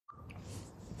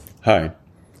Hi,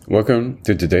 welcome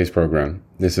to today's program.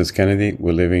 This is Kennedy.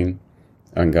 We're living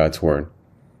on God's Word.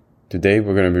 Today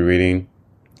we're going to be reading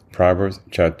Proverbs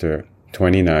chapter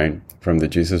 29 from the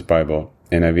Jesus Bible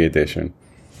NIV edition.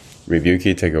 Review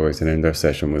key takeaways and end our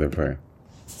session with a prayer.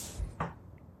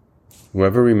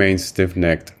 Whoever remains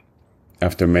stiff-necked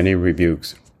after many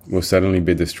rebukes will suddenly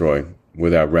be destroyed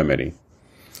without remedy.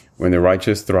 When the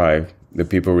righteous thrive, the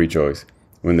people rejoice.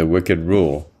 When the wicked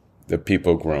rule, the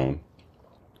people groan.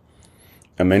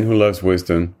 A man who loves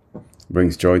wisdom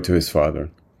brings joy to his father,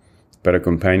 but a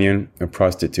companion of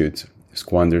prostitutes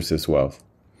squanders his wealth.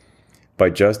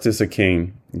 By justice a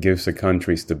king gives a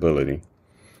country stability,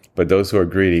 but those who are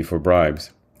greedy for bribes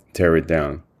tear it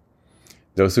down.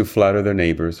 Those who flatter their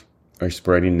neighbors are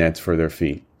spreading nets for their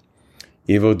feet.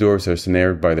 Evildoers are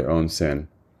snared by their own sin,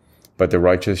 but the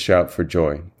righteous shout for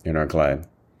joy and are glad.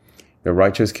 The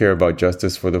righteous care about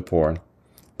justice for the poor,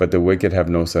 but the wicked have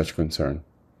no such concern.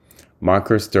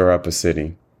 Mockers stir up a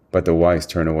city, but the wise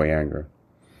turn away anger.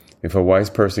 If a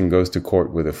wise person goes to court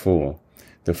with a fool,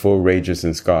 the fool rages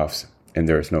and scoffs, and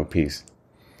there is no peace.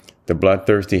 The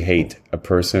bloodthirsty hate a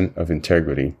person of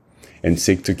integrity and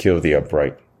seek to kill the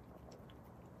upright.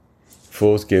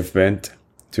 Fools give vent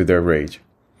to their rage,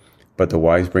 but the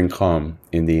wise bring calm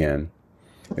in the end.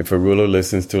 If a ruler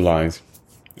listens to lies,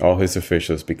 all his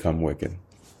officials become wicked.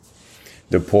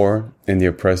 The poor and the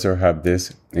oppressor have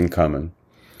this in common.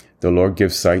 The Lord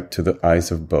gives sight to the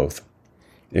eyes of both.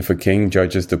 If a king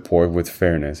judges the poor with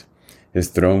fairness, his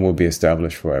throne will be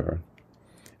established forever.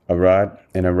 A rod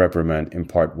and a reprimand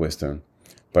impart wisdom,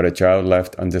 but a child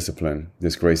left undisciplined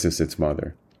disgraces its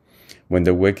mother. When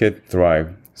the wicked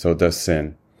thrive, so does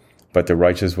sin, but the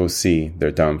righteous will see their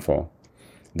downfall.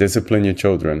 Discipline your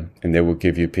children, and they will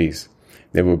give you peace.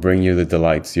 They will bring you the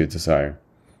delights you desire.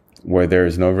 Where there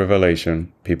is no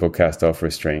revelation, people cast off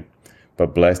restraint,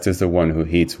 but blessed is the one who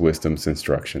heeds wisdom's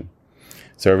instruction.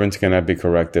 Servants cannot be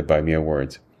corrected by mere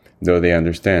words. Though they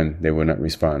understand, they will not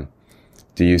respond.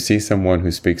 Do you see someone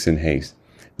who speaks in haste?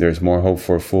 There is more hope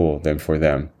for a fool than for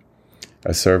them.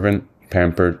 A servant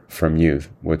pampered from youth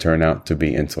will turn out to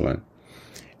be insolent.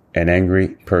 An angry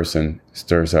person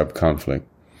stirs up conflict,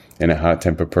 and a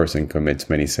hot-tempered person commits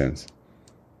many sins.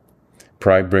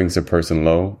 Pride brings a person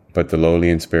low, but the lowly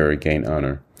in spirit gain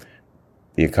honor.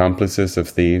 The accomplices of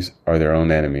thieves are their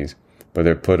own enemies, but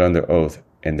they're put under oath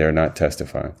and dare not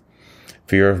testify.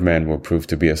 Fear of men will prove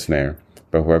to be a snare,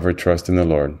 but whoever trusts in the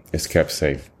Lord is kept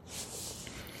safe.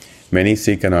 Many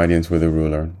seek an audience with a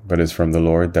ruler, but it's from the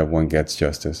Lord that one gets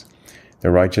justice.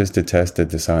 The righteous detest the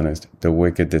dishonest, the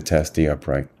wicked detest the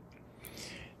upright.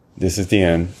 This is the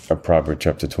end of Proverbs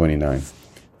chapter 29.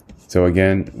 So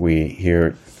again, we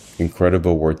hear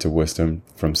incredible words of wisdom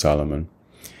from Solomon.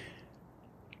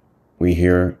 We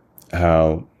hear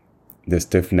how the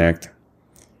stiff-necked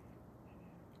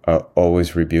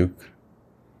always rebuke,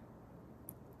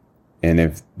 and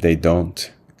if they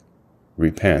don't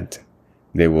repent,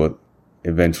 they will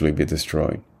eventually be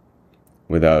destroyed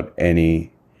without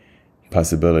any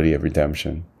possibility of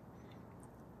redemption.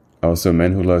 Also,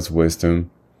 man who loves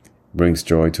wisdom brings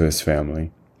joy to his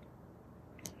family.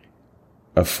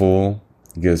 A fool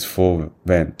gives full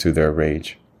vent to their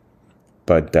rage,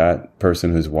 but that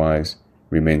person who's wise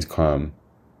remains calm.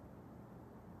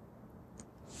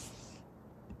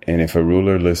 And if a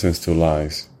ruler listens to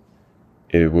lies,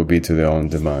 it will be to their own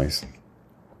demise.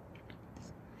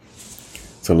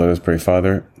 So let us pray.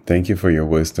 Father, thank you for your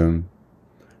wisdom.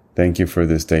 Thank you for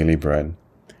this daily bread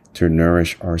to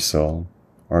nourish our soul,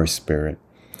 our spirit.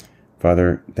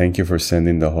 Father, thank you for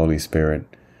sending the Holy Spirit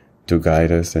to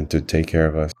guide us and to take care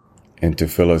of us and to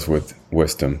fill us with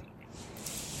wisdom.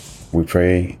 We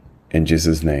pray in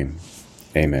Jesus' name.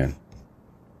 Amen.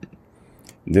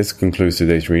 This concludes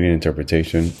today's reading and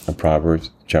interpretation of Proverbs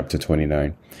chapter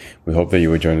 29. We hope that you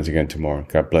will join us again tomorrow.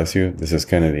 God bless you. This is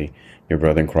Kennedy, your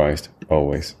brother in Christ,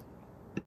 always.